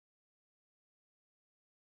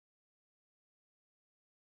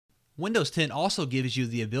Windows 10 also gives you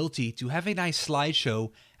the ability to have a nice slideshow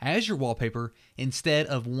as your wallpaper instead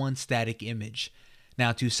of one static image.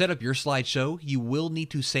 Now, to set up your slideshow, you will need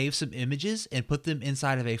to save some images and put them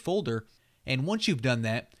inside of a folder. And once you've done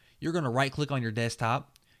that, you're going to right click on your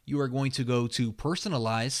desktop. You are going to go to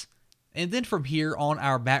personalize. And then from here on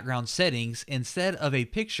our background settings, instead of a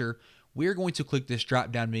picture, we're going to click this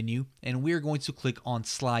drop down menu and we're going to click on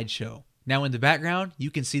slideshow. Now in the background, you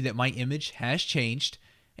can see that my image has changed.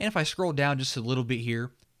 And if I scroll down just a little bit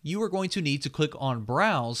here, you are going to need to click on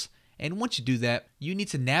browse. And once you do that, you need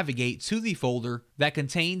to navigate to the folder that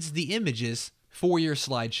contains the images for your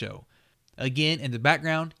slideshow. Again, in the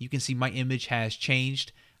background, you can see my image has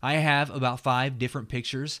changed. I have about 5 different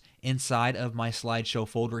pictures inside of my slideshow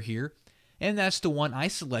folder here, and that's the one I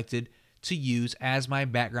selected to use as my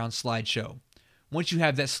background slideshow. Once you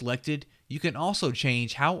have that selected, you can also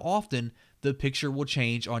change how often the picture will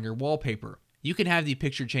change on your wallpaper. You can have the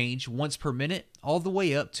picture change once per minute all the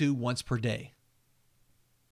way up to once per day.